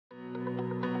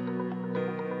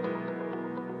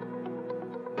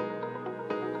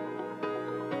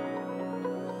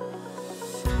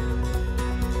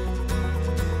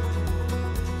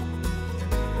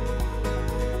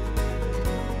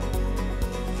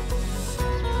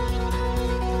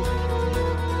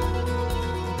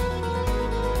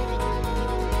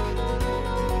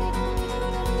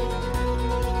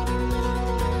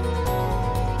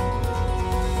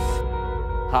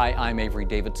Hi, I'm Avery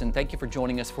Davidson. Thank you for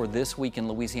joining us for This Week in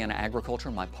Louisiana Agriculture.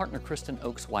 My partner Kristen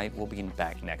Oaks-White will be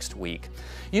back next week.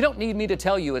 You don't need me to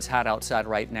tell you it's hot outside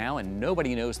right now, and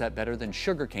nobody knows that better than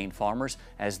sugarcane farmers,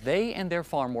 as they and their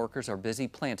farm workers are busy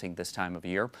planting this time of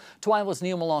year. TWILA's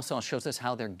Neil Melancon shows us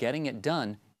how they're getting it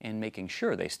done and making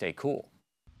sure they stay cool.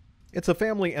 It's a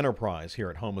family enterprise here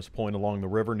at Homus Point along the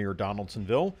river near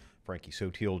Donaldsonville. Frankie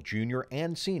Sotil Jr.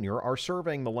 and Sr. are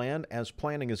surveying the land as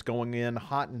planting is going in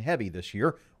hot and heavy this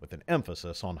year, with an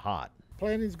emphasis on hot.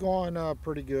 Planting's going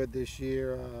pretty good this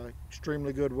year.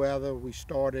 Extremely good weather. We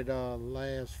started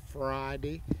last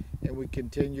Friday and we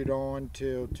continued on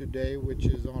till today, which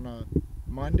is on a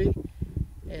Monday.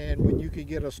 And when you can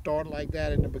get a start like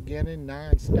that in the beginning,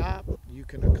 non-stop, you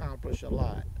can accomplish a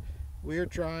lot. We're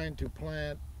trying to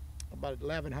plant about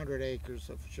 1,100 acres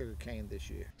of sugarcane this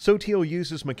year. Sotil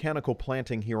uses mechanical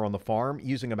planting here on the farm,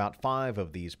 using about 5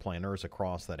 of these planters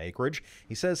across that acreage.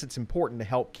 He says it's important to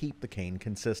help keep the cane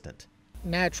consistent.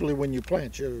 Naturally, when you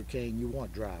plant sugarcane, you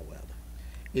want dry weather.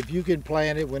 If you can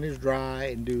plant it when it's dry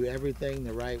and do everything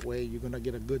the right way, you're going to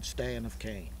get a good stand of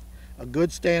cane. A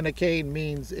good stand of cane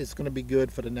means it's going to be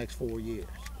good for the next 4 years.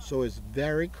 So it's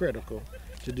very critical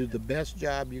to do the best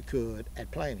job you could at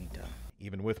planting time.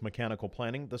 Even with mechanical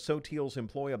planting, the Sotils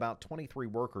employ about 23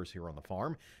 workers here on the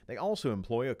farm. They also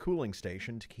employ a cooling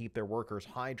station to keep their workers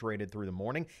hydrated through the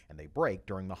morning, and they break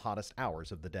during the hottest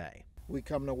hours of the day. We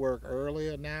come to work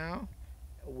earlier now.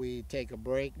 We take a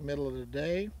break middle of the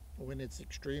day when it's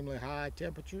extremely high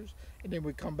temperatures, and then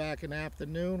we come back in the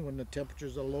afternoon when the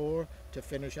temperatures are lower to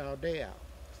finish our day out.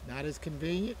 It's not as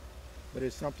convenient, but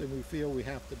it's something we feel we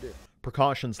have to do.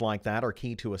 Precautions like that are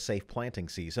key to a safe planting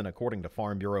season, according to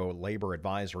Farm Bureau Labor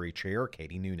Advisory Chair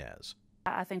Katie Nunez.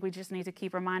 I think we just need to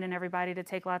keep reminding everybody to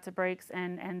take lots of breaks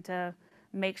and to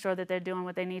make sure that they're doing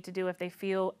what they need to do. If they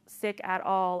feel sick at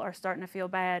all or starting to feel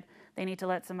bad, they need to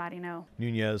let somebody know.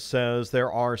 Nunez says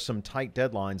there are some tight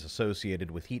deadlines associated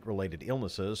with heat-related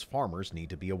illnesses farmers need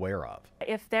to be aware of.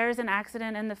 If there's an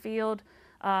accident in the field,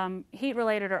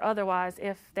 heat-related or otherwise,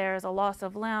 if there's a loss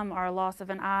of limb or a loss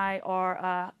of an eye or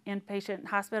a inpatient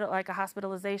hospital, like a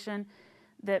hospitalization,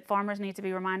 that farmers need to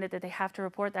be reminded that they have to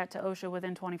report that to OSHA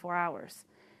within 24 hours.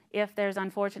 If there's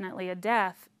unfortunately a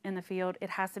death in the field, it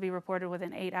has to be reported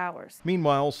within 8 hours.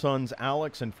 Meanwhile, sons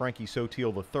Alex and Frankie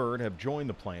Sotil III have joined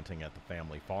the planting at the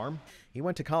family farm. He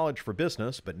went to college for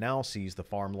business, but now sees the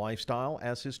farm lifestyle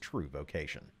as his true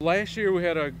vocation. Last year we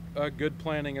had a good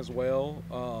planting as well.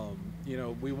 You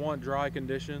know, we want dry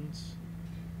conditions,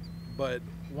 but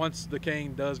once the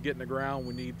cane does get in the ground,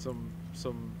 we need some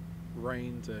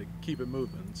rain to keep it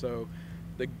moving. So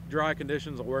the dry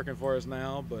conditions are working for us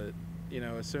now, but you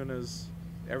know, as soon as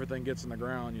everything gets in the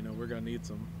ground, you know, we're going to need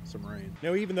some rain.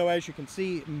 Now, even though, as you can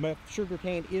see,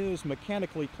 sugarcane is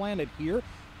mechanically planted here,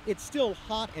 it's still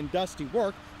hot and dusty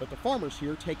work, but the farmers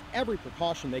here take every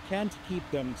precaution they can to keep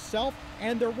themselves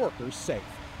and their workers safe.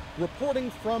 Reporting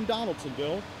from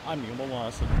Donaldsonville, I'm Neil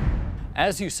Melancon.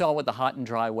 As you saw with the hot and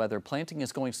dry weather, planting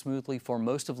is going smoothly for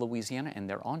most of Louisiana, and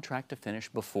they're on track to finish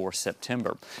before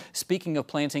September. Speaking of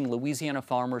planting, Louisiana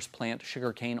farmers plant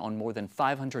sugarcane on more than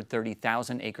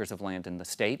 530,000 acres of land in the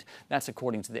state. That's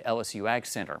according to the LSU Ag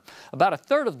Center. About a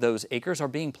third of those acres are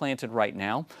being planted right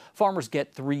now. Farmers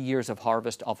get 3 years of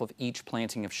harvest off of each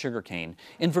planting of sugarcane.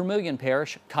 In Vermilion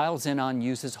Parish, Kyle Zenon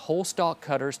uses whole stalk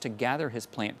cutters to gather his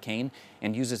plant cane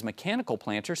and uses mechanical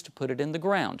planters to put it in the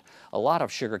ground. A lot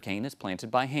of sugarcane is planted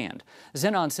by hand.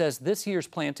 Zenon says this year's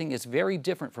planting is very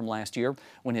different from last year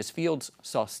when his fields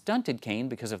saw stunted cane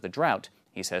because of the drought.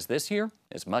 He says this year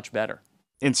is much better.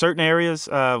 In certain areas,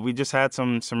 we just had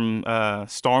some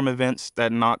storm events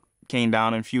that knocked cane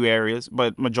down in a few areas,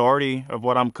 but majority of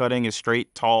what I'm cutting is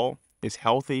straight, tall, is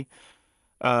healthy.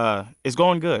 It's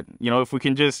going good. You know, if we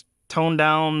can just tone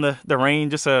down the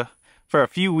rain just for a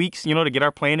few weeks, you know, to get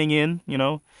our planting in, you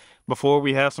know, before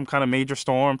we have some kind of major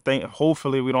storm.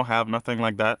 Hopefully we don't have nothing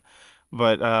like that.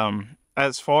 But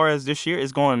as far as this year,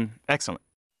 it's going excellent.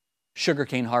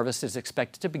 Sugarcane harvest is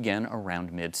expected to begin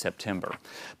around mid-September.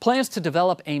 Plans to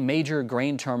develop a major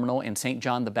grain terminal in St.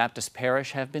 John the Baptist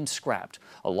Parish have been scrapped,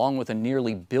 along with a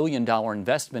nearly $1 billion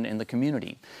investment in the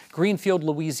community. Greenfield,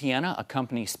 Louisiana, a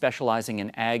company specializing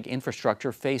in ag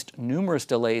infrastructure, faced numerous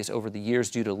delays over the years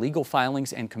due to legal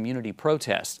filings and community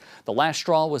protests. The last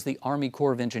straw was the Army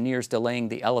Corps of Engineers delaying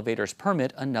the elevator's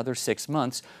permit another 6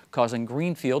 months, causing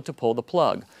Greenfield to pull the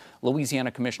plug. Louisiana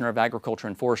Commissioner of Agriculture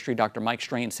and Forestry Dr. Mike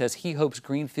Strain says he hopes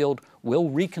Greenfield will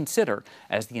reconsider,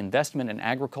 as the investment in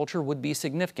agriculture would be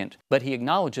significant. But he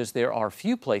acknowledges there are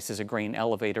few places a grain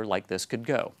elevator like this could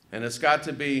go. And it's got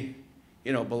to be,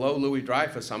 you know, below Louis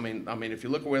Dreyfus. I mean, if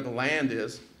you look at where the land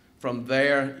is, From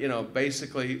there, you know,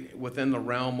 basically within the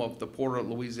realm of the port of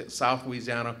Louisiana, South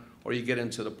Louisiana, or you get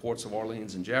into the ports of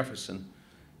Orleans and Jefferson.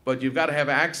 But you've got to have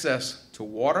access to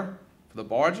water for the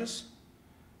barges,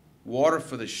 water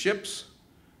for the ships,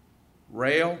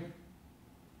 rail,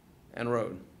 and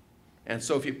road. And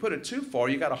so if you put it too far,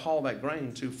 you got to haul that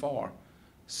grain too far.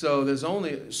 So there's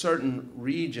only certain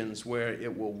regions where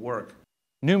it will work.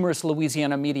 Numerous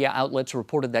Louisiana media outlets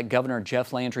reported that Governor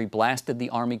Jeff Landry blasted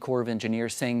the Army Corps of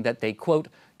Engineers, saying that they, quote,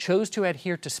 chose to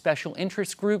adhere to special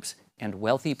interest groups and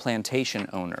wealthy plantation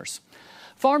owners.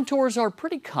 Farm tours are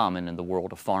pretty common in the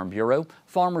world of Farm Bureau.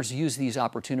 Farmers use these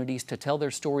opportunities to tell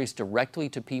their stories directly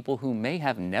to people who may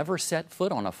have never set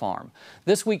foot on a farm.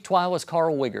 This week, TWILA's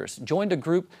Karl Wiggers joined a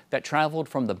group that traveled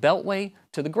from the Beltway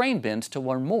to the grain bins to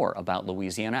learn more about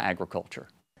Louisiana agriculture.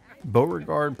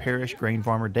 Beauregard Parish grain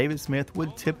farmer David Smith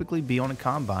would typically be on a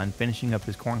combine finishing up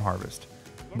his corn harvest.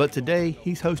 But today,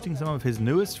 he's hosting some of his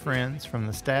newest friends from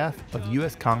the staff of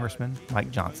U.S. Congressman Mike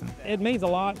Johnson. It means a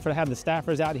lot to have the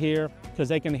staffers out here because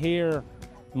they can hear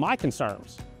my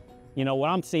concerns. You know, what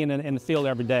I'm seeing in the field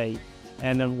every day,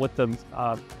 and then what the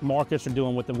markets are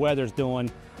doing, what the weather's doing.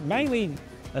 Mainly,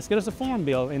 let's get us a farm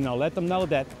bill and let them know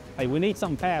that, hey, we need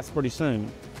something passed pretty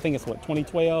soon. I think it's, what,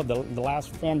 2012, the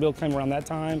last farm bill came around that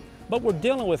time. But we're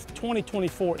dealing with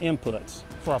 2024 inputs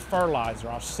for our fertilizer,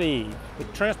 our seed, the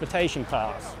transportation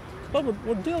costs. But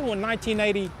we're dealing with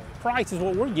 1980 prices,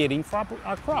 what we're getting for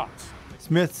our crops.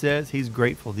 Smith says he's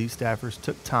grateful these staffers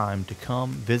took time to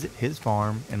come visit his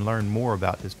farm and learn more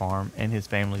about his farm and his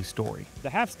family's story. To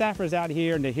have staffers out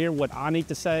here and to hear what I need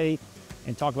to say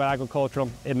and talk about agriculture,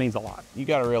 it means a lot. You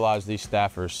got to realize these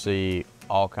staffers see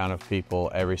all kind of people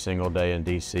every single day in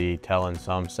DC telling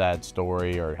some sad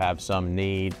story or have some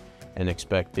need and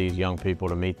expect these young people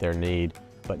to meet their need.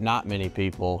 But not many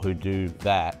people who do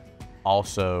that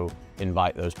also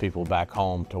invite those people back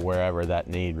home to wherever that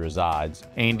need resides.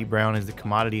 Andy Brown is the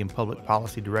Commodity and Public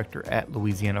Policy Director at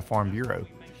Louisiana Farm Bureau.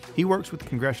 He works with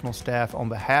congressional staff on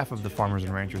behalf of the farmers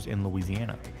and ranchers in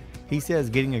Louisiana. He says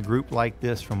getting a group like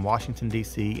this from Washington,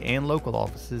 D.C. and local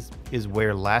offices is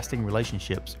where lasting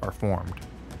relationships are formed.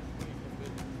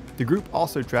 The group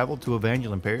also traveled to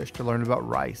Evangeline Parish to learn about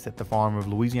rice at the farm of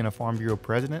Louisiana Farm Bureau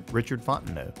President Richard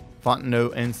Fontenot.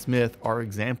 Fontenot and Smith are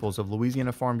examples of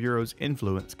Louisiana Farm Bureau's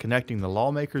influence connecting the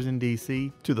lawmakers in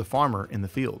D.C. to the farmer in the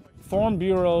field. Farm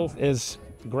Bureau is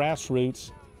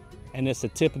grassroots, and it's the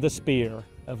tip of the spear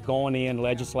of going in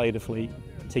legislatively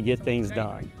to get things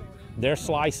done. They're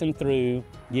slicing through,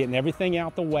 getting everything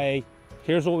out the way.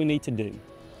 Here's what we need to do.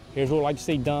 Here's what we'd like to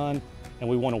see done, and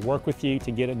we want to work with you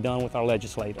to get it done with our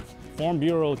legislators. Farm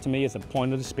Bureau, to me, is a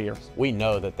point of the spear. We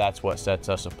know that that's what sets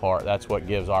us apart. That's what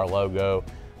gives our logo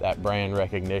that brand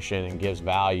recognition and gives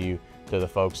value to the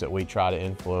folks that we try to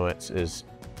influence is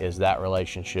that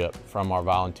relationship from our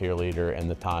volunteer leader and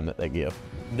the time that they give.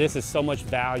 This is so much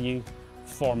value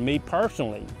for me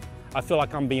personally. I feel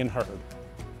like I'm being heard.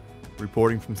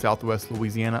 Reporting from Southwest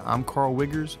Louisiana, I'm Karl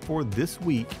Wiggers for This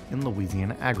Week in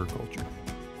Louisiana Agriculture.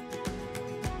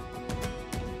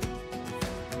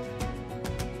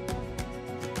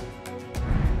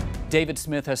 David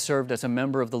Smith has served as a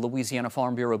member of the Louisiana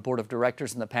Farm Bureau Board of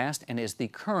Directors in the past and is the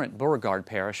current Beauregard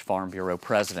Parish Farm Bureau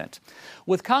president.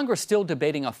 With Congress still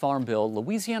debating a farm bill,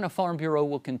 Louisiana Farm Bureau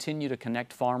will continue to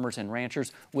connect farmers and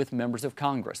ranchers with members of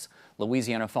Congress.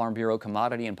 Louisiana Farm Bureau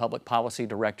Commodity and Public Policy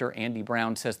Director Andy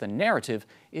Brown says the narrative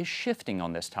is shifting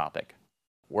on this topic.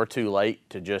 We're too late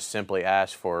to just simply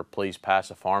ask for please pass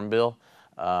a farm bill.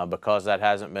 Because that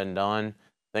hasn't been done,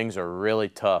 things are really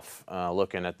tough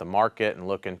looking at the market and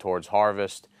looking towards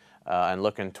harvest and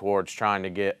looking towards trying to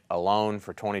get a loan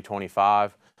for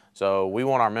 2025. So we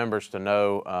want our members to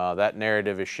know that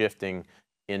narrative is shifting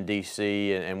in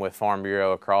D.C. and with Farm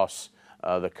Bureau across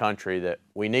the country that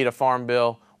we need a farm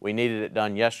bill. We needed it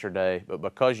done yesterday, but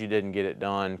because you didn't get it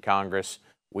done, Congress,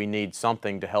 we need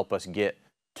something to help us get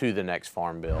to the next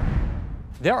farm bill.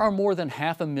 There are more than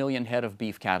 500,000 head of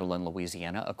beef cattle in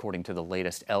Louisiana, according to the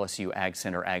latest LSU Ag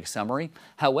Center Ag Summary.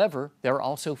 However, there are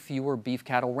also fewer beef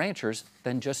cattle ranchers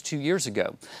than just 2 years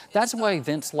ago. That's why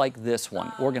events like this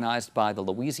one, organized by the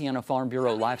Louisiana Farm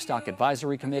Bureau Livestock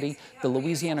Advisory Committee, the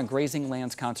Louisiana Grazing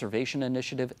Lands Conservation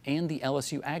Initiative, and the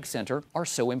LSU Ag Center are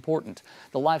so important.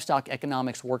 The Livestock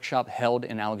Economics Workshop held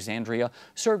in Alexandria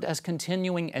served as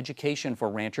continuing education for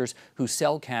ranchers who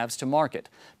sell calves to market.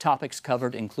 Topics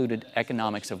covered included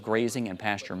economics of grazing and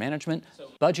pasture management,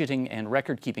 budgeting and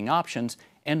record-keeping options,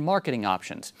 and marketing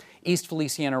options. East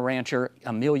Feliciana rancher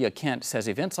Amelia Kent says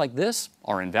events like this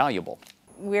are invaluable.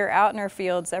 We're out in our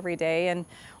fields every day, and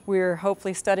we're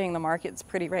hopefully studying the markets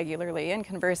pretty regularly and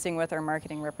conversing with our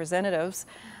marketing representatives.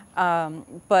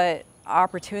 But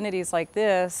opportunities like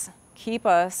this keep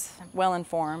us well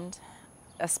informed,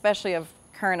 especially of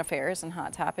current affairs and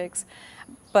hot topics,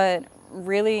 but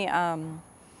really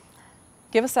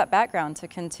give us that background to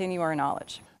continue our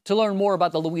knowledge. To learn more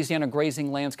about the Louisiana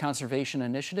Grazing Lands Conservation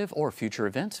Initiative or future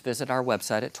events, visit our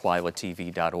website at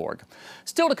twilatv.org.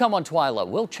 Still to come on TWILA,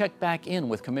 we'll check back in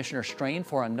with Commissioner Strain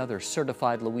for another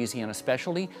certified Louisiana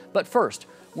specialty. But first,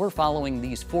 we're following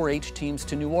these 4-H teams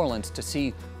to New Orleans to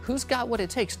see who's got what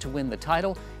it takes to win the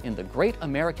title in the Great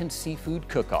American Seafood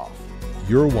Cook-Off.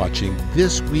 You're watching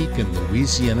This Week in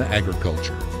Louisiana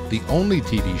Agriculture, the only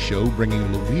TV show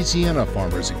bringing Louisiana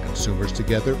farmers and consumers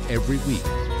together every week.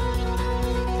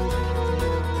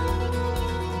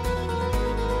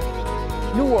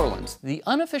 New Orleans, the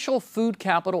unofficial food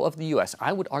capital of the U.S.,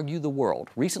 I would argue the world,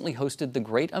 recently hosted the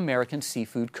Great American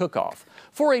Seafood Cook-Off.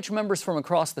 4-H members from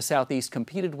across the Southeast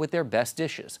competed with their best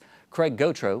dishes. Craig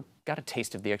Gautreaux got a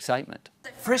taste of the excitement.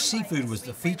 Fresh seafood was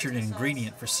the featured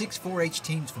ingredient for 6 4-H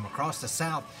teams from across the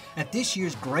South at this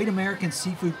year's Great American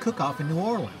Seafood Cook-Off in New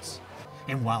Orleans.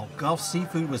 And while Gulf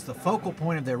seafood was the focal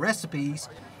point of their recipes,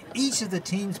 each of the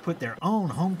teams put their own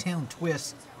hometown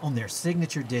twist on their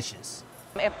signature dishes.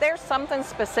 If there's something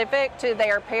specific to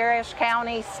their parish,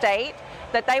 county, state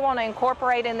that they want to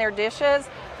incorporate in their dishes,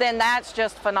 then that's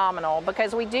just phenomenal,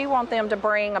 because we do want them to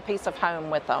bring a piece of home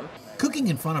with them. Cooking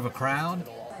in front of a crowd,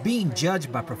 being judged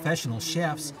by professional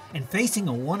chefs, and facing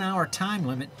a 1-hour time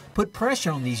limit put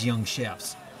pressure on these young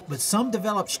chefs. But some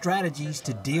developed strategies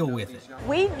to deal with it.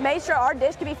 We made sure our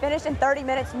dish could be finished in 30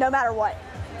 minutes no matter what.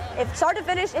 If start to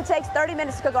finish, it takes 30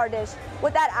 minutes to cook our dish.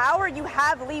 With that hour, you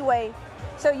have leeway,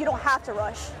 so you don't have to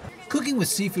rush. Cooking with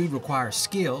seafood requires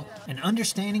skill, and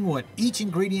understanding what each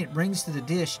ingredient brings to the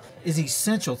dish is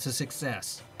essential to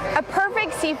success. A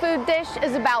perfect seafood dish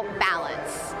is about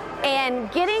balance.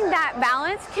 And getting that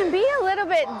balance can be a little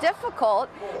bit difficult,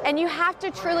 and you have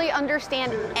to truly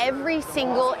understand every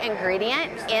single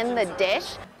ingredient in the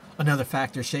dish. Another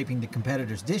factor shaping the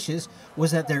competitors' dishes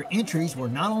was that their entries were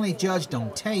not only judged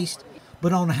on taste,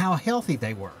 but on how healthy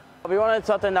they were. We wanted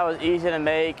something that was easy to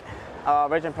make,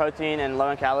 rich in protein and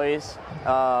low in calories.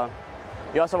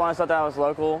 We also wanted something that was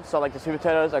local, so like the sweet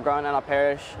potatoes are grown in our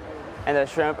parish, and the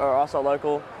shrimp are also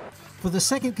local. For the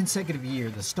second consecutive year,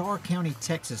 the Starr County,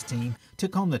 Texas team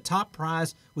took home the top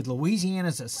prize, with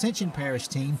Louisiana's Ascension Parish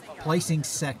team placing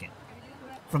second.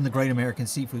 From the Great American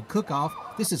Seafood Cook-Off,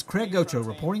 this is Craig Gautreaux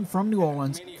reporting from New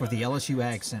Orleans for the LSU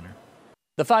Ag Center.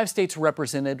 The 5 states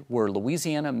represented were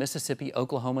Louisiana, Mississippi,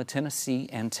 Oklahoma, Tennessee,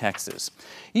 and Texas.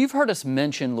 You've heard us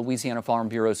mention Louisiana Farm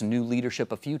Bureau's new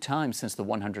leadership a few times since the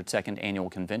 102nd annual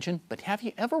convention, but have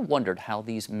you ever wondered how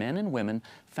these men and women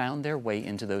found their way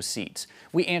into those seats?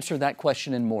 We answer that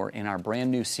question and more in our brand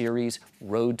new series,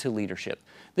 Road to Leadership.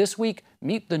 This week,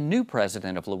 meet the new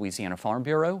president of Louisiana Farm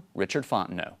Bureau, Richard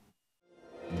Fontenot.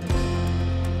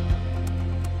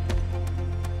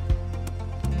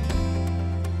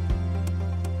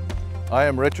 I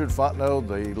am Richard Fontenot,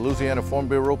 the Louisiana Farm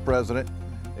Bureau president,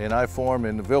 and I farm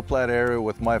in the Ville Platte area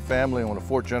with my family on a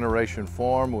 4th-generation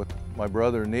farm with my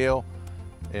brother Neil,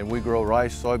 and we grow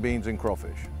rice, soybeans, and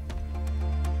crawfish.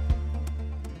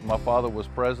 My father was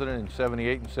president in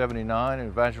 78 and 79 in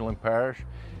Evangeline Parish,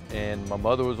 and my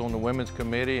mother was on the women's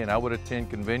committee, and I would attend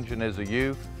convention as a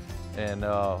youth and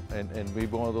be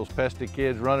one of those pesky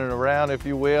kids running around, if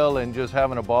you will, and just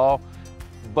having a ball.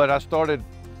 But I started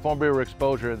Farm Bureau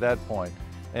exposure at that point.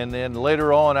 And then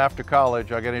later on, after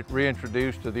college, I got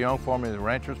reintroduced to the Young Farmers and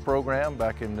Ranchers program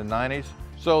back in the 90s.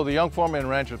 So the Young Farmers and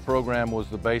Ranchers program was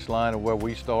the baseline of where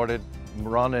we started.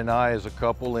 Ron and I as a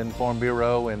couple in Farm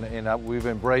Bureau, and we've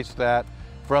embraced that.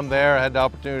 From there, I had the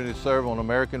opportunity to serve on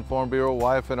American Farm Bureau,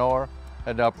 YF&R,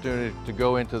 had the opportunity to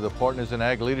go into the Partners in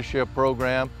Ag Leadership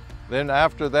program. Then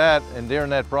after that, and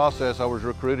during that process, I was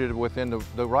recruited within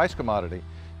the rice commodity.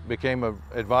 Became an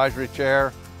advisory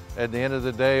chair at the end of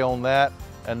the day on that,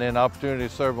 and then opportunity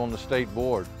to serve on the state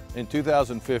board. In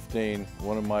 2015,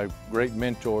 one of my great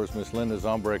mentors, Miss Linda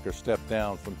Zombrecker, stepped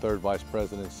down from 3rd vice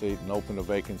president seat and opened a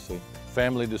vacancy.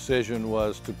 Family decision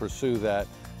was to pursue that,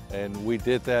 and we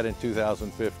did that in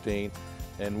 2015,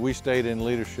 and we stayed in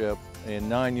leadership, and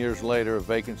 9 years later a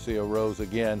vacancy arose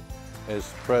again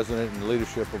as president and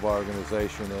leadership of our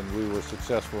organization, and we were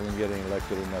successful in getting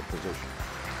elected in that position.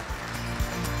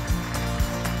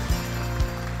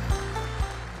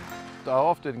 I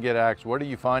often get asked, where do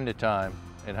you find the time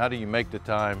and how do you make the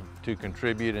time to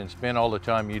contribute and spend all the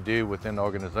time you do within the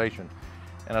organization?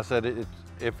 And I said,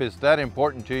 if it's that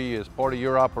important to you as part of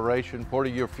your operation, part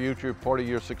of your future, part of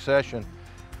your succession,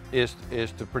 is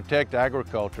to protect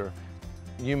agriculture,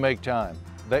 you make time.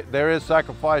 There is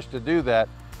sacrifice to do that,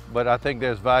 but I think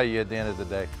there's value at the end of the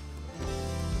day.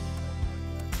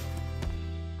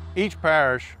 Each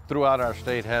parish throughout our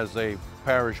state has a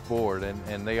parish board,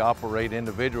 and they operate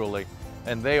individually,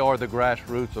 and they are the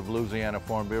grassroots of Louisiana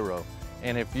Farm Bureau.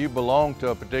 And if you belong to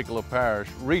a particular parish,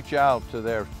 reach out to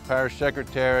their parish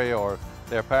secretary or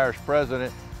their parish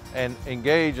president and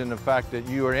engage in the fact that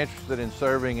you are interested in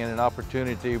serving in an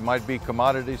opportunity. It might be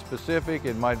commodity specific,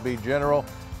 it might be general,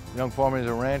 young farmers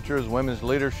and ranchers, women's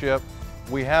leadership.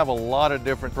 We have a lot of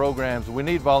different programs. We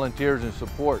need volunteers and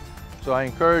support. So I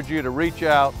encourage you to reach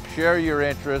out, share your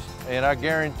interest, and I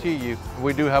guarantee you,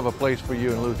 we do have a place for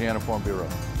you in Louisiana Farm Bureau.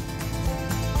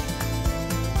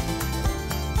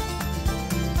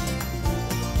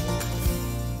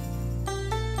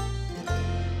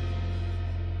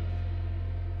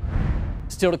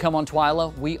 Still to come on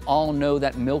TWILA, we all know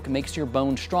that milk makes your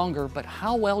bones stronger, but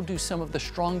how well do some of the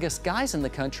strongest guys in the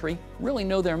country really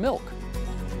know their milk?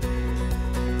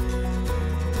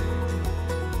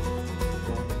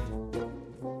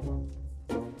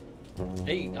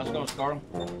 Hey, how's it going,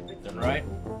 Scarl? Doing right?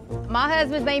 My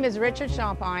husband's name is Richard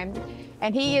Champagne,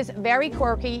 and he is very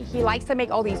quirky. He likes to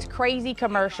make all these crazy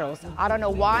commercials. I don't know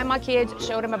why my kids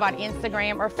showed him about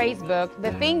Instagram or Facebook.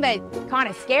 The thing that kind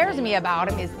of scares me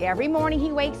about him is every morning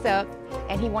he wakes up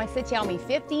and he wants to tell me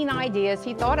 15 ideas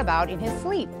he thought about in his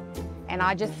sleep. And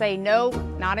I just say, no,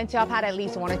 not until I've had at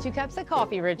least 1 or 2 cups of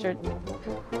coffee, Richard.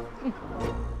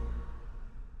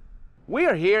 We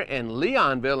are here in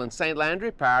Leonville in St.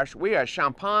 Landry Parish. We are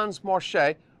Champagne's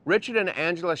Marché, Richard and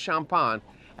Angela Champagne,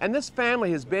 and this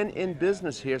family has been in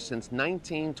business here since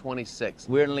 1926.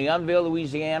 We're in Leonville,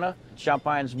 Louisiana,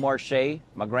 Champagne's Marché.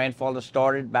 My grandfather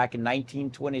started back in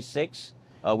 1926.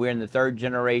 We're in the 3rd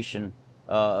generation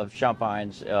of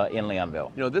Champagne's in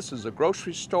Leonville. You know, this is a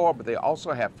grocery store, but they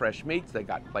also have fresh meats. They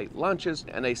got plate lunches,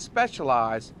 and they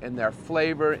specialize in their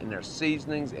flavor, in their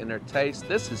seasonings, in their taste.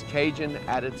 This is Cajun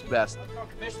at its best.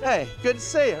 Hey, good to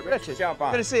see you, Richard.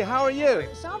 Champagne. Good to see you. How are you?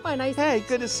 Champagne, nice. Hey,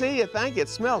 good to see you. Thank you. It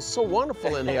smells so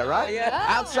wonderful in here, right? Yeah.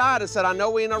 Outside, I said, I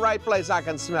know we're in the right place. I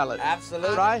can smell it.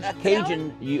 Absolutely. Right?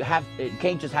 Cajun,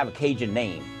 can't just have a Cajun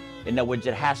name. In other words,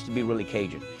 it has to be really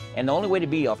Cajun. And the only way to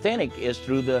be authentic is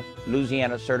through the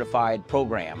Louisiana Certified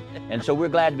program. And so we're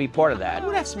glad to be part of that.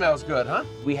 Oh, that smells good, huh?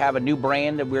 We have a new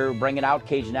brand that we're bringing out,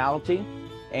 Cajunality.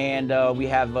 And we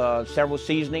have several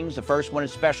seasonings. The first one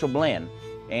is Special Blend.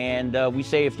 And we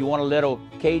say if you want a little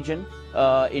Cajun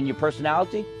in your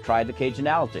personality, try the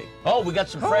Cajunality. Oh, we got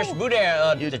some fresh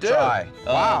boudin to try.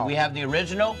 Wow. We have the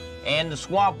original and the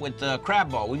swamp with the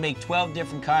crab ball. We make 12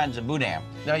 different kinds of boudin.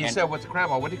 Now you said with the crab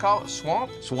ball, what do you call it?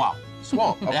 Swamp? Swamp.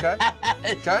 Swamp, okay.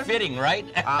 Okay. Fitting, right?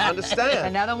 I understand.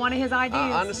 Another one of his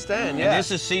ideas. I understand, yeah. And this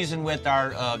is seasoned with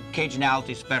our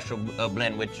Cajunality Special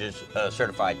Blend, which is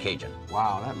certified Cajun.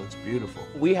 Wow, that looks beautiful.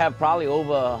 We have probably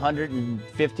over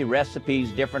 150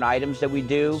 recipes, different items that we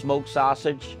do. Smoked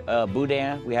sausage,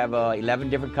 boudin. We have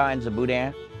 11 different kinds of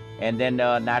boudin. And then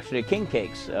naturally king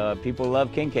cakes. People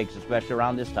love king cakes, especially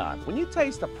around this time. When you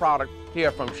taste a product here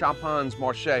from Champagne's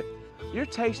Marché, you're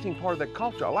tasting part of the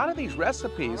culture. A lot of these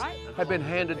recipes have been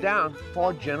handed down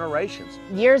for generations.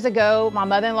 Years ago, my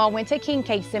mother-in-law went to king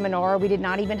cake seminar. We did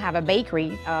not even have a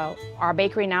bakery. Our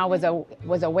bakery now was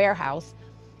a warehouse.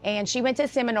 And she went to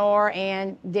seminar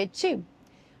and did 2.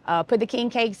 Put the king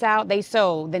cakes out, they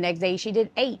sold. The next day she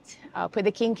did 8. Put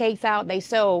the king cakes out, they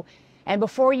sold. And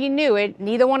before you knew it,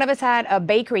 neither one of us had a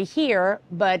bakery here,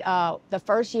 but the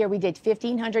first year we did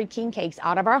 1,500 king cakes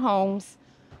out of our homes.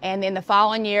 And then the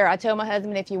following year, I told my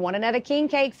husband, if you want another king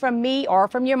cake from me or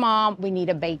from your mom, we need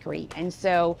a bakery. And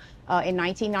so in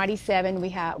 1997,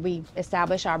 we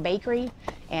established our bakery,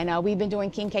 and we've been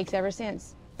doing king cakes ever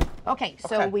since. Okay,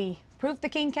 so we proof the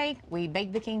king cake, we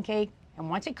bake the king cake, and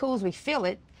once it cools, we fill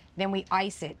it, then we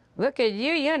ice it. Look at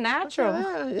you, you're natural.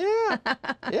 Yeah.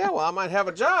 Yeah, well, I might have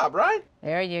a job, right?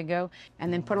 There you go.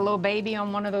 And then put a little baby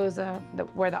on one of those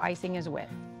where the icing is wet.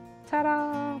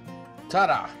 Ta-da!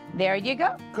 Ta-da! There you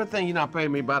go. Good thing you're not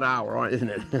paying me by the hour, isn't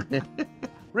it?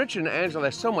 Richard and Angela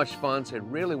are so much fun and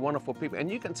really wonderful people,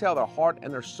 and you can tell their heart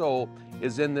and their soul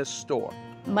is in this store.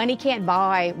 Money can't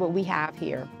buy what we have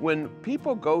here. When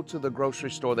people go to the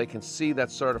grocery store, they can see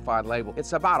that certified label.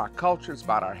 It's about our culture, it's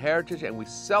about our heritage, and we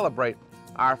celebrate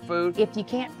our food. If you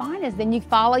can't find us, then you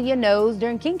follow your nose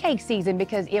during king cake season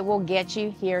because it will get you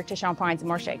here to Champagne's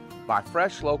Marché. By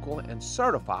fresh, local, and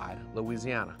certified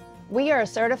Louisiana. We are a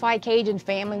certified Cajun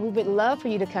family. We would love for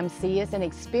you to come see us and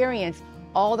experience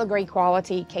all the great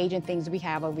quality Cajun things we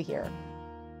have over here.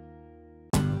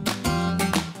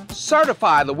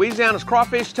 Certified Louisiana's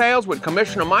Crawfish Tales with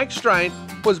Commissioner Mike Strain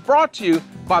was brought to you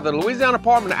by the Louisiana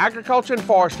Department of Agriculture and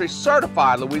Forestry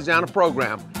Certified Louisiana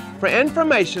Program. for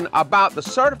information about the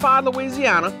Certified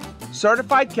Louisiana,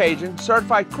 Certified Cajun,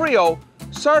 Certified Creole,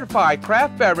 Certified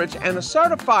Craft Beverage, and the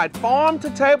Certified Farm to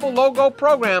Table Logo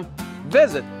Program,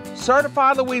 visit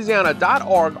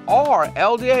certifiedlouisiana.org or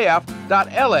ldaf.la.gov.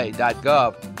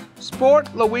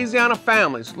 Support Louisiana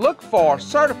families. Look for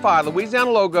Certified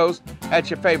Louisiana logos at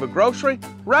your favorite grocery,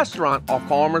 restaurant, or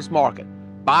farmer's market.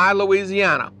 Buy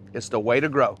Louisiana. It's the way to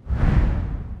grow.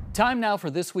 Time now for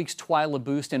this week's TWILA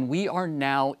Boost, and we are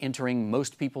now entering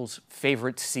most people's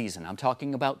favorite season. I'm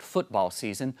talking about football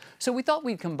season, so we thought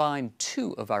we'd combine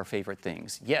two of our favorite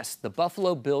things. Yes, the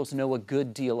Buffalo Bills know a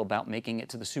good deal about making it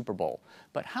to the Super Bowl,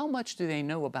 but how much do they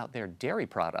know about their dairy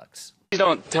products? Please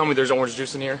don't tell me there's orange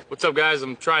juice in here. What's up, guys?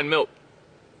 I'm trying milk.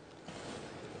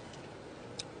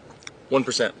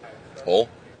 1%. Whole?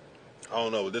 I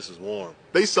don't know, but this is warm.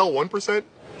 They sell 1%?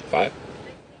 5.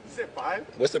 You said 5?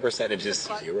 What's the percentage?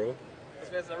 Just 0? This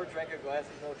man's never drank a glass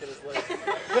of milk in his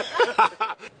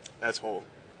life. That's whole.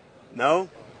 No?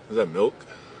 Is that milk?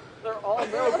 They're all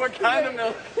milk. What kind of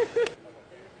milk?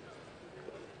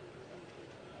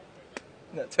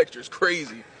 That texture's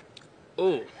crazy.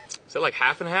 Ooh, is that like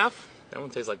half and half? That one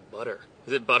tastes like butter.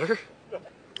 Is it butter?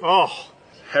 Oh,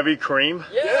 heavy cream?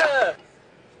 Yeah!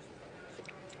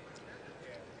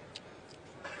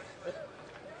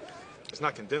 It's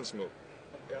not condensed milk.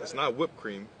 It's not whipped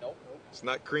cream. Nope. It's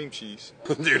not cream cheese.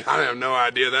 Dude, I have no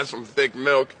idea. That's some thick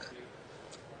milk.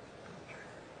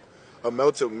 A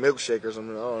melted milkshake or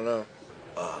something. I don't know.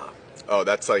 Oh,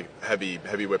 that's like heavy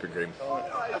whipping cream.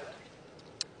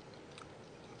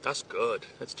 That's good.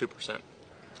 That's 2%.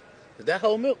 Is that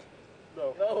whole milk?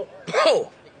 No.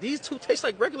 Oh, these two taste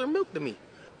like regular milk to me.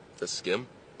 That's skim?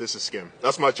 This is skim.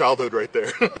 That's my childhood right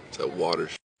there. It's that water.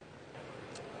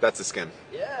 That's a skim.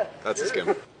 Yeah. That's a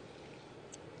skim.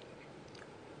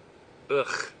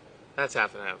 Ugh, that's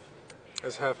half and half.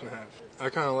 That's half and half. I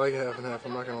kind of like half and half,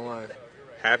 I'm not going to lie.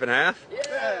 Half and half?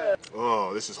 Yeah.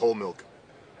 Oh, this is whole milk.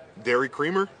 Dairy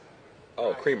creamer?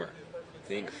 Oh, creamer.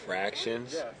 Think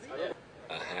fractions.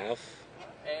 A half.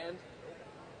 And?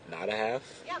 Not a half.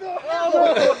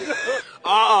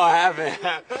 Oh, half and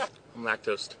half. I'm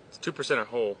lactose. It's 2% or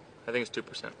whole. I think it's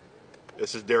 2%.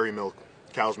 This is dairy milk.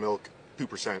 Cow's milk,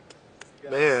 2%.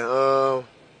 Man,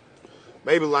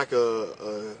 maybe like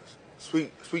a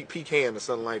sweet pecan or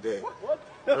something like that.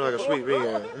 Like a sweet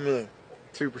pecan.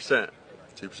 2%.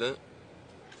 2%?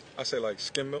 I say like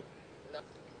skim milk.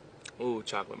 Ooh,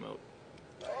 chocolate milk.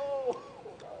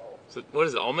 So, what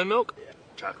is it, almond milk?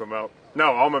 Chocolate milk.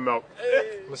 No, almond milk.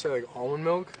 I'm gonna say like almond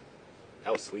milk.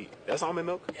 That was sweet. That's almond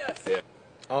milk? Yes. Yeah.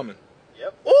 Almond.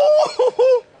 Yep.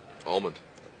 Ooh! Almond.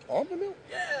 Almond milk?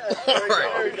 Yeah. All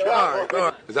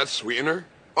right. Is that sweetener?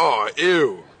 Oh, ew.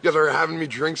 You guys are having me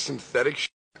drink synthetic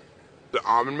shit? The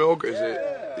almond milk? Is it?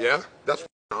 Yeah? That's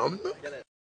almond milk?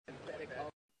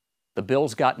 The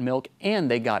Bills got milk, and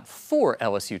they got 4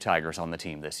 LSU Tigers on the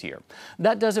team this year.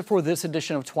 That does it for this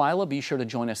edition of TWILA. Be sure to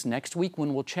join us next week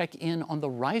when we'll check in on the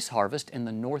rice harvest in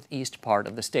the northeast part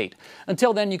of the state.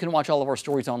 Until then, you can watch all of our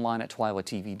stories online at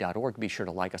twilatv.org. Be sure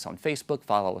to like us on Facebook,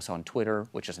 follow us on Twitter,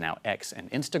 which is now X, and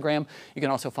Instagram. You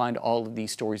can also find all of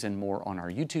these stories and more on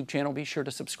our YouTube channel. Be sure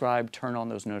to subscribe, turn on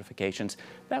those notifications.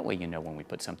 That way you know when we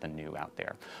put something new out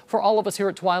there. For all of us here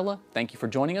at TWILA, thank you for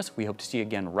joining us. We hope to see you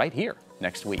again right here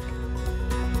next week.